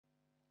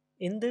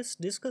In this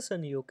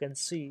discussion, you can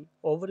see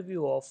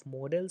overview of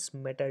models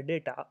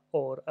metadata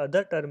or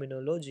other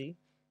terminology,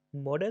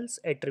 models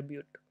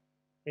attribute.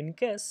 In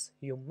case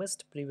you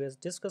missed previous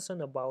discussion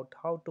about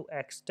how to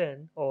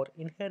extend or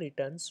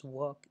inheritance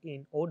work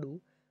in Odoo,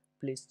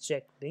 please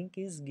check link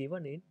is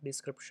given in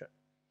description.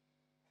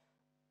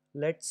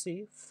 Let's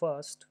see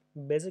first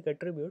basic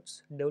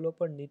attributes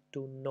developer need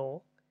to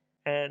know,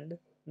 and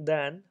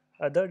then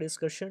other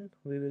discussion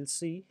we will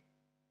see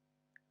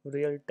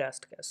real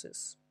test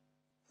cases.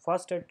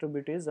 First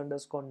attribute is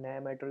underscore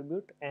name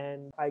attribute,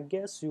 and I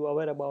guess you are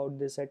aware about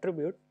this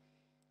attribute,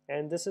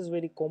 and this is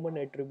very common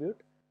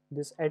attribute.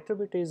 This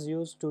attribute is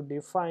used to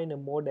define a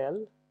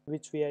model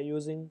which we are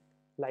using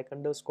like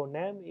underscore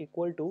name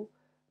equal to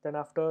then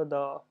after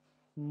the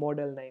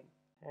model name.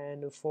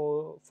 And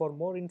for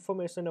more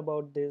information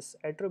about this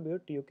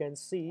attribute, you can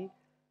see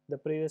the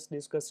previous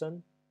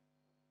discussion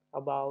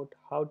about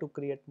how to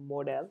create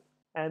model.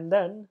 And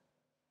then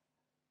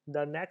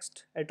the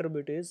next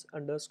attribute is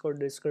underscore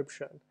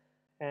description,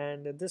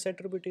 and this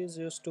attribute is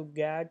used to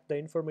get the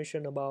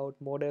information about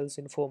models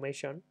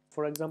information.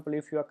 For example,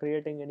 if you are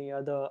creating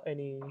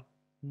any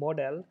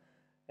model,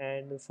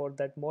 and for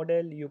that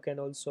model you can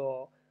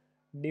also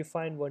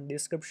define one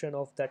description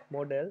of that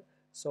model,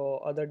 so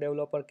other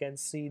developer can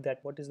see that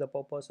what is the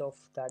purpose of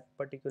that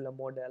particular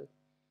model.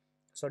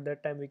 So at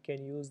that time we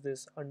can use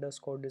this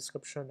underscore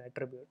description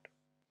attribute.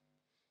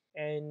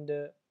 And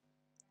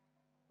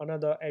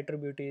another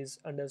attribute is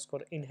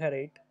underscore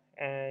inherit,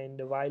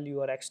 and while you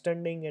are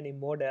extending any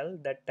model,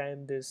 that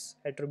time this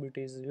attribute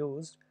is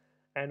used.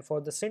 And for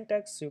the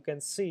syntax you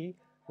can see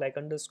like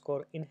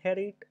underscore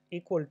inherit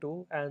equal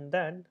to and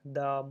then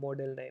the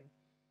model name.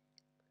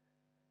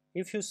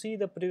 If you see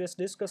the previous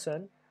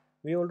discussion,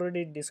 we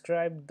already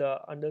described the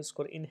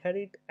underscore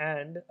inherit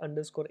and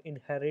underscore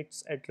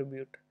inherits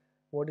attribute.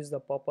 What is the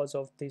purpose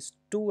of these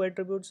two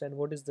attributes and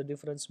what is the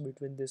difference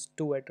between these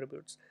two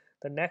attributes?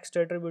 The next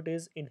attribute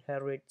is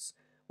inherits.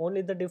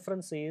 Only the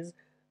difference is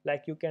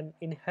like you can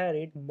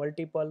inherit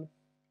multiple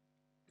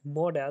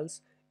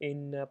models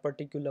in a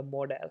particular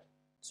model.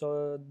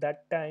 So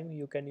that time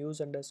you can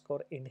use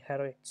underscore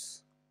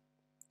inherits.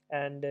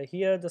 And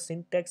here the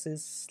syntax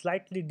is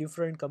slightly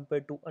different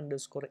compared to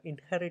underscore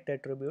inherit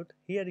attribute.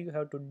 Here you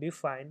have to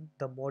define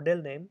the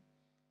model name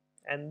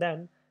and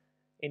then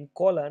in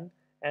colon,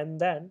 and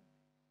then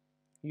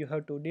you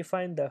have to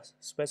define the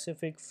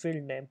specific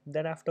field name,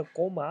 then after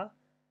comma,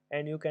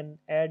 and you can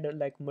add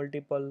like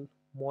multiple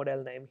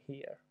model name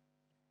here.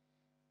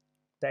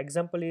 The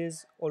example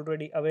is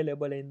already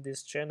available in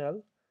this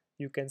channel,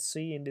 you can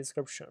see in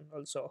description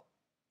also.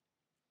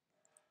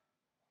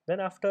 Then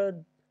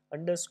after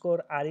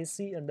underscore rec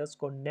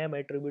underscore name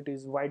attribute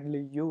is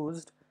widely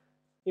used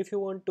if you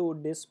want to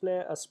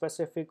display a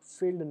specific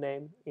field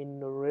name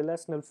in a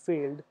relational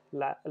field,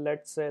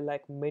 let's say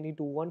like many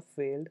to one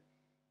field,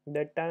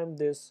 that time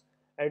this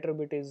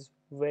attribute is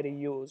very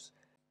used.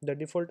 The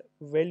default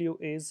value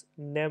is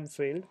name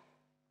field,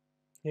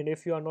 and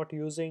if you are not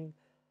using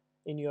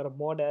in your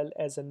model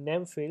as a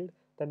name field,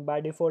 then by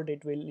default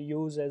it will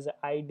use as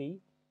id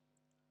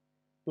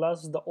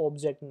plus the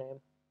object name.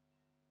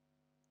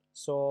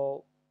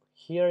 So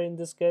here in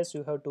this case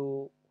you have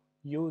to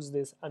use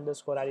this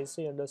underscore rec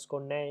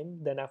underscore name,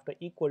 then after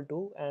equal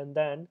to, and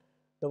then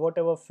the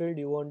whatever field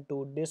you want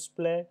to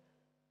display,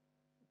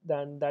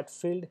 then that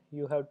field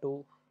you have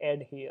to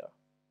add here.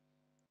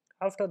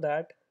 After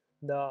that,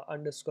 the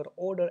underscore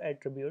order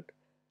attribute,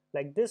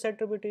 like this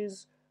attribute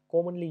is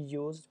commonly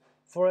used.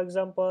 For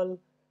example,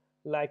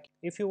 like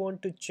if you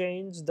want to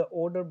change the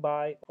order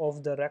by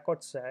of the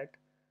record set,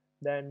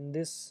 then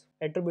this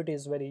attribute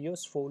is very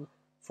useful.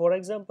 For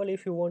example,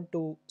 if you want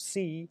to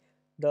see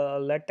the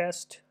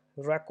latest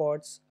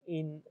records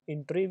in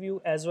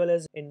preview as well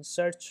as in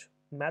search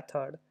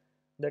method,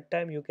 that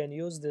time you can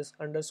use this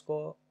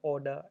underscore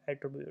order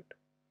attribute,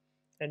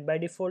 and by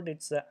default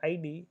it's a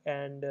id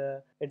and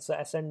it's a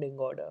ascending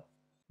order.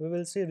 We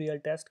will see real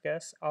test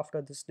case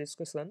after this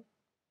discussion.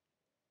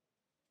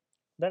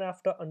 Then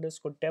after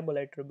underscore table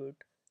attribute,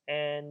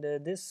 and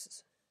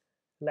this,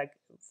 like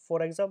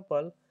for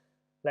example,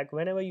 like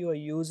whenever you are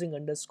using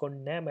underscore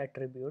name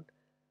attribute,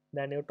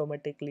 then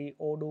automatically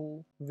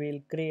odoo will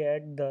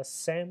create the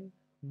same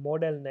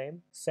model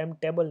name, same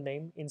table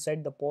name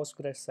inside the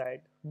postgres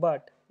side.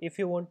 But if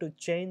you want to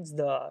change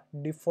the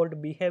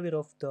default behavior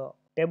of the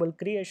table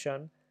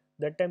creation,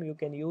 that time you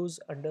can use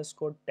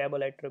underscore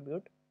table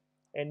attribute,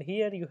 and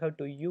here you have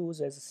to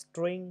use as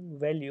string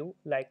value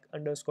like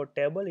underscore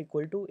table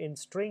equal to, in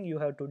string you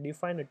have to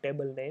define a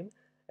table name,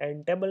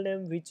 and table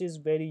name which is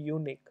very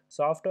unique.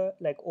 So after,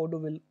 like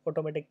odoo will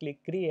automatically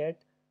create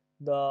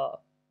the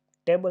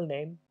table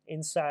name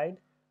inside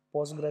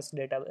postgres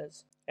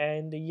database.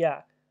 And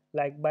yeah,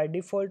 like by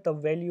default the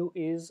value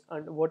is,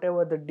 and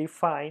whatever the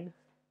define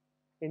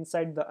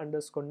inside the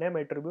underscore name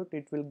attribute,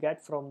 it will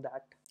get from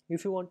that.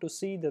 If you want to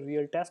see the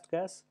real test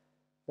case,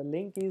 the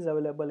link is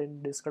available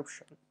in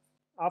description.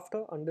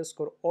 After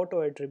underscore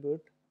auto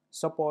attribute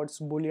supports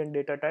boolean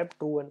data type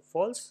true and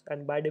false,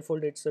 and by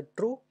default it's a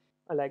true.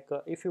 Like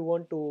if you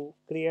want to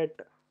create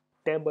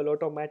table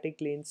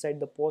automatically inside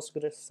the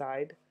Postgres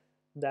side,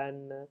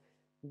 then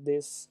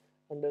this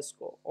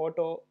underscore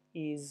auto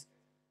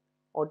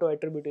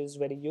attribute is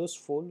very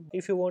useful.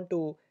 If you want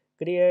to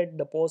create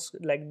the post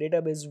like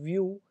database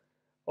view,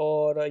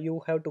 or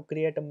you have to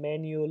create a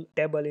manual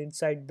table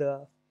inside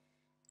the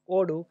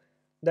odoo,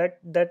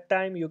 that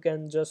time you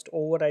can just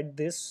override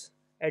this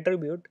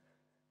attribute,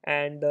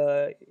 and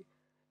the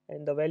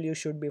value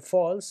should be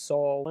false.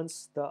 So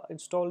once the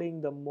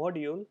installing the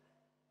module,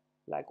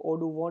 like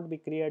odoo won't be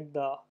create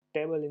the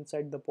table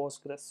inside the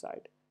Postgres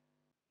side.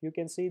 You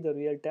can see the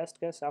real test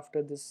case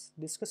after this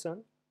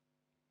discussion.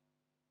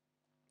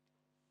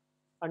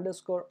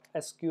 Underscore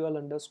SQL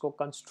underscore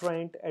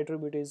constraint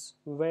attribute is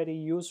very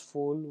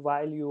useful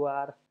while you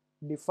are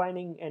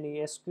defining any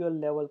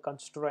SQL level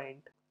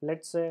constraint.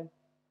 Let's say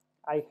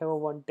I have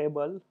one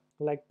table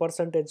like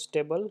percentage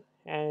table,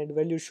 and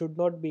value should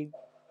not be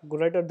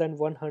greater than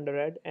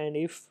 100, and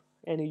if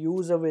any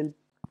user will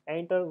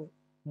enter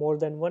more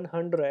than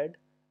 100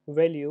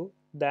 value,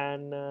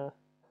 then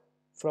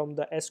from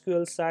the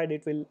SQL side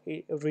it will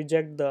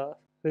reject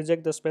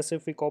the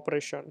specific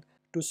operation.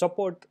 To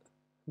support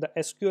the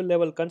SQL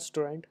level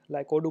constraint,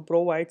 like odoo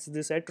provides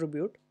this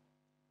attribute,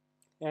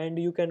 and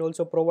you can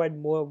also provide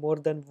more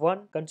than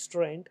one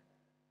constraint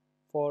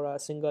for a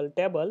single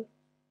table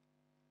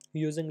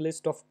using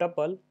list of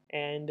tuple.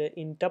 And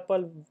in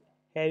tuple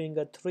having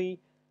a three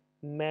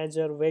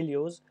major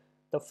values,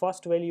 the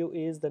first value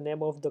is the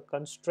name of the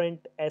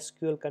constraint,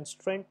 SQL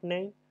constraint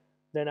name.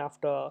 Then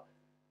after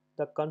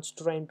the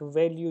constraint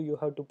value you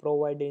have to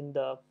provide in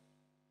the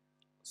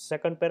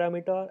second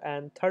parameter,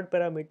 and third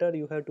parameter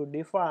you have to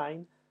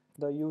define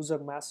the user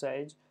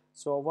message.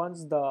 So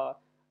once the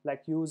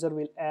like user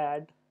will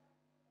add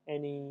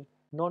any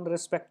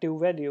non-respective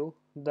value,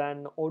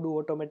 then odoo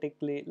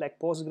automatically like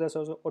Postgres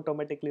also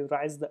automatically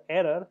writes the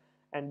error,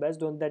 and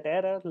based on that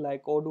error,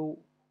 like odoo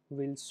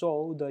will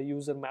show the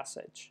user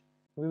message.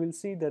 We will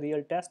see the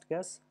real test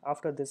case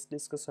after this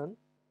discussion.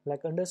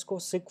 Like underscore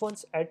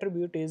sequence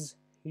attribute is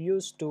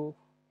used to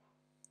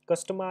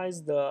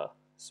customize the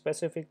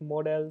specific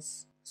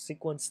model's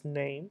sequence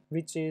name,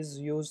 which is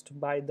used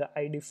by the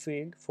id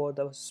field for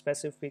the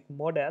specific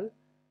model.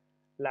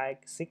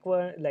 Like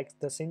sequence, like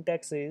the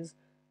syntax is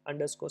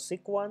underscore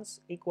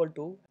sequence equal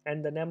to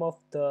and the name of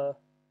the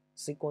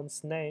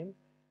sequence name.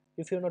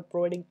 If you're not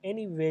providing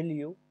any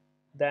value,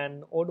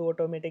 then odoo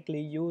automatically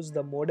use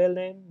the model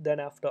name, then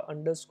after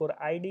underscore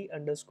id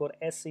underscore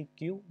seq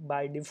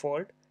by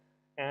default.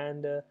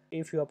 And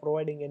if you are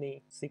providing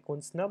any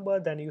sequence number,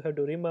 then you have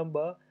to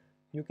remember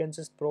you can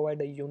just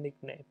provide a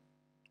unique name.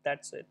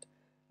 That's it.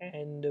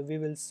 And we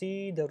will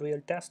see the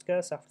real test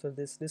case after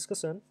this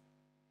discussion.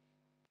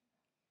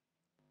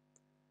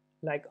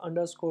 Like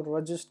underscore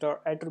register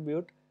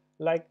attribute,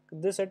 like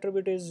this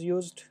attribute is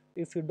used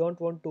if you don't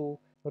want to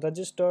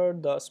register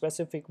the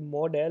specific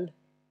model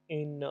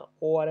in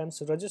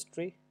ORM's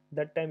registry.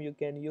 That time you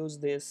can use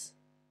this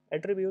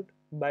attribute.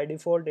 By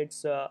default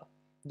it's the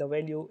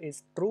value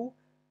is true,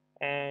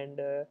 and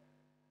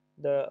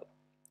the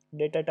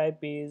data type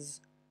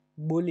is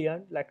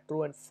boolean, like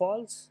true and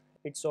false.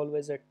 It's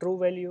always a true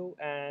value.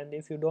 And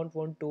if you don't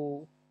want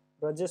to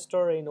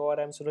register in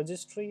ORM's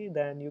registry,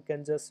 then you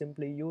can just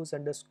simply use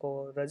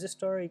underscore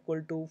register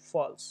equal to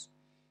false.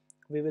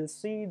 We will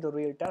see the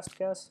real test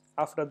case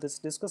after this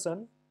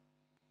discussion.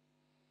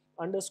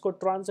 Underscore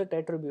transient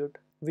attribute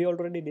we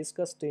already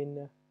discussed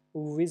in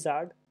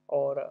wizard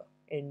or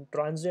in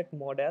transient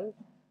model.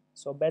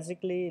 So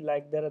basically,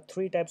 like there are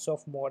three types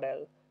of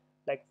model.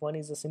 Like one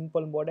is a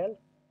simple model,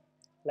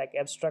 like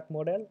abstract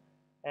model,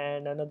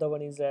 and another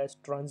one is a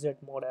transient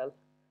model.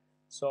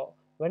 So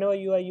whenever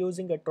you are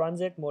using a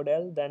transient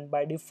model, then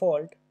by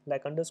default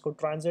like underscore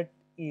transient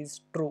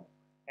is true,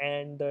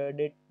 and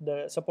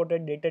the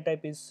supported data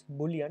type is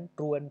boolean,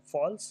 true and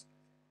false.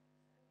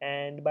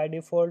 And by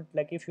default,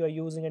 like if you are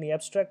using any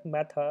abstract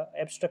method,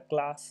 abstract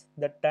class,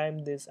 that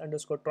time this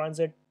underscore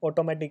transient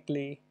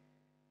automatically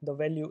the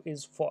value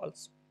is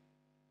false.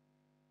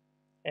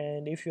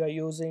 And if you are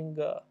using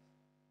a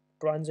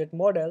transient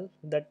model,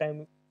 that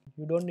time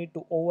you don't need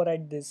to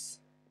override this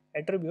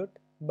attribute.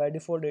 By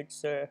default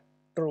it's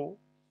true.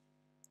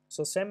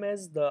 So same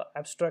as the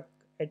abstract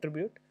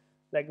attribute,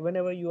 like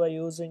whenever you are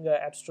using an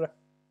abstract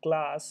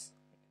class,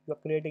 you are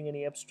creating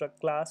any abstract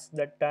class,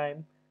 that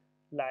time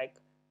like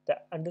the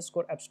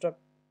underscore abstract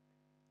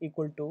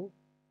equal to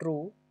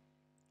true,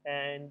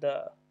 and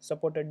the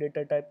supported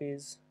data type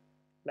is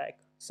like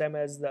same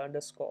as the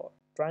underscore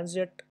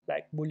transient,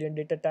 like boolean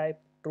data type,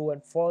 true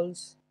and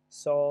false.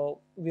 So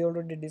we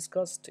already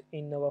discussed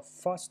in our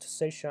first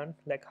session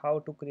like how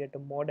to create a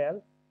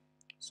model,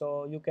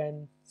 so you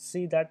can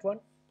see that one.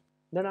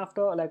 Then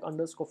after, like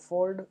underscore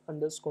fold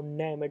underscore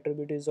name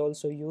attribute is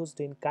also used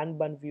in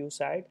Kanban view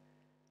side.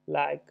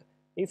 Like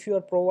if you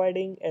are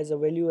providing as a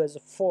value as a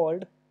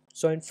fold,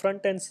 so in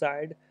front end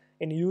side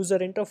in user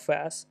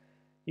interface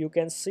you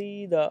can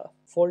see the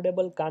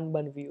foldable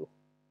Kanban view.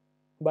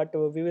 But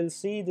we will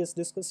see this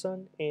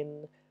discussion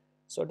in,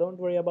 so don't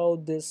worry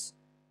about this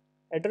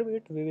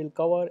attribute, we will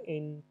cover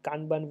in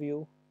Kanban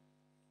view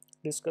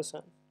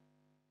discussion.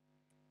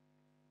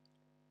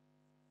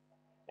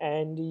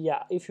 And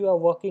yeah, if you are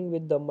working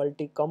with the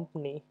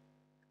multi-company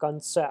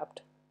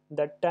concept,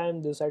 that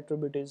time this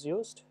attribute is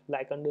used,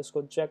 like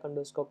underscore check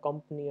underscore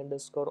company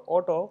underscore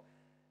auto.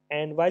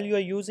 And while you are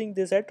using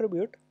this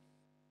attribute,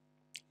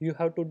 you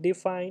have to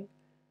define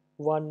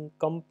one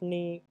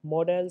company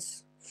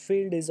models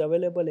field is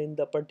available in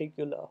the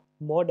particular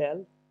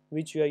model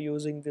which you are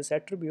using this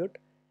attribute.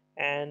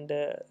 And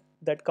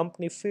that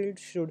company field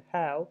should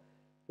have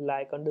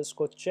like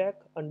underscore check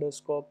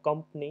underscore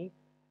company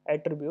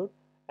attribute,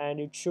 and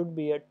it should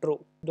be a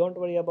true. Don't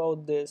worry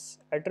about this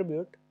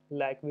attribute,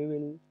 like we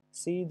will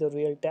see the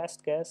real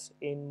test case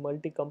in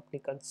multi-company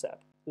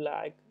concept.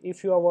 Like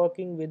if you are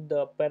working with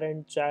the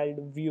parent child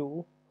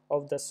view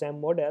of the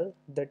same model,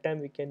 that time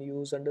we can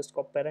use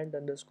underscore parent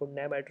underscore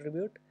name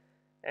attribute.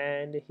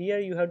 And here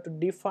you have to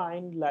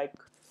define like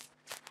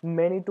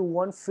many to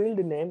one field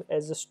name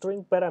as a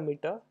string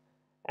parameter,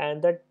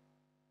 and that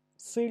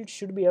field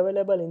should be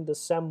available in the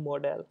same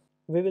model.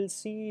 We will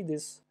see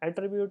this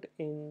attribute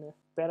in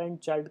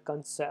parent child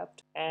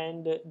concept.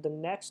 And the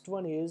next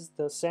one is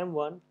the same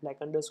one, like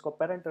underscore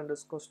parent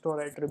underscore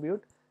store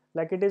attribute.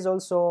 Like it is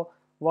also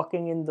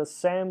working in the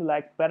same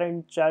like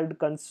parent child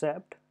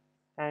concept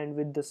and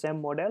with the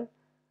same model.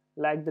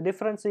 Like the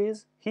difference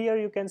is here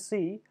you can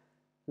see,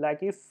 like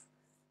if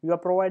you are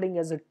providing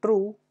as a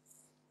true,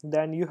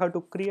 then you have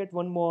to create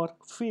one more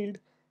field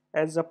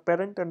as a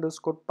parent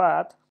underscore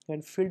path,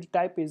 and field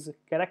type is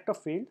character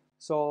field.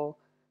 So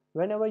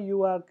whenever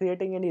you are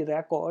creating any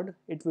record,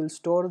 it will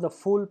store the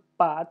full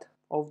path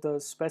of the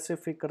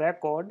specific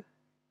record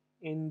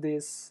in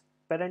this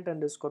parent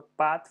underscore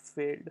path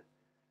field.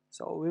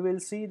 So we will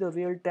see the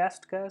real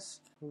test case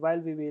while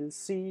we will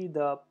see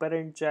the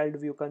parent child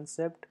view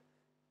concept.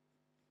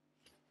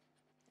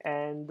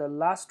 And the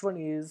last one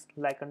is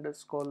like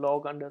underscore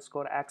log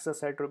underscore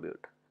access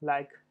attribute.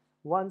 Like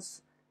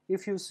once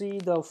if you see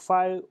the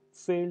 5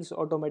 fields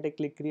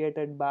automatically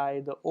created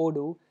by the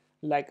odoo,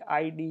 like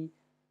id,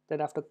 then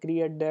after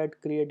create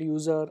that create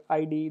user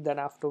id, then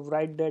after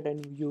write that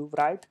and you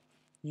write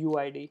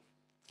uid,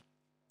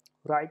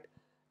 right?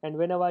 And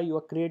whenever you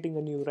are creating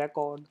a new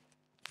record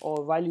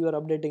or while you are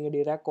updating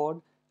any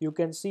record, you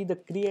can see the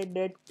create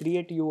date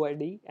create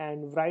uid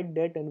and write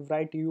date and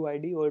write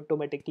uid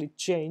automatically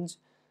change.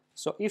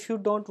 So if you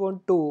don't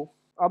want to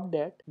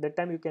update, that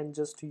time you can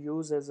just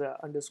use as a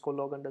underscore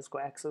log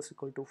underscore access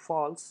equal to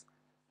false,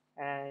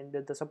 and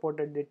the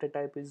supported data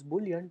type is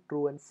boolean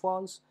true and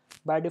false.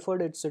 By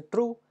default it's a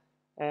true.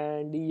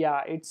 And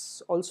yeah,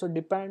 it's also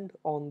depend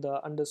on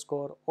the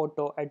underscore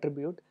auto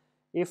attribute.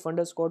 If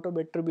underscore auto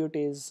attribute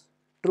is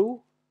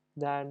true,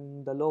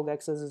 then the log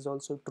access is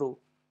also true.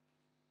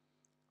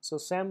 So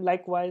same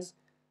likewise,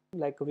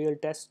 like real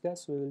test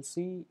case we will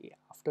see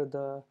after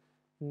the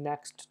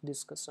next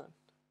discussion.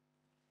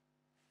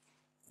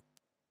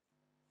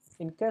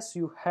 In case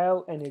you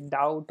have any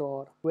doubt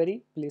or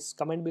query, please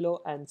comment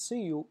below and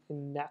see you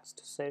in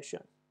next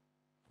session.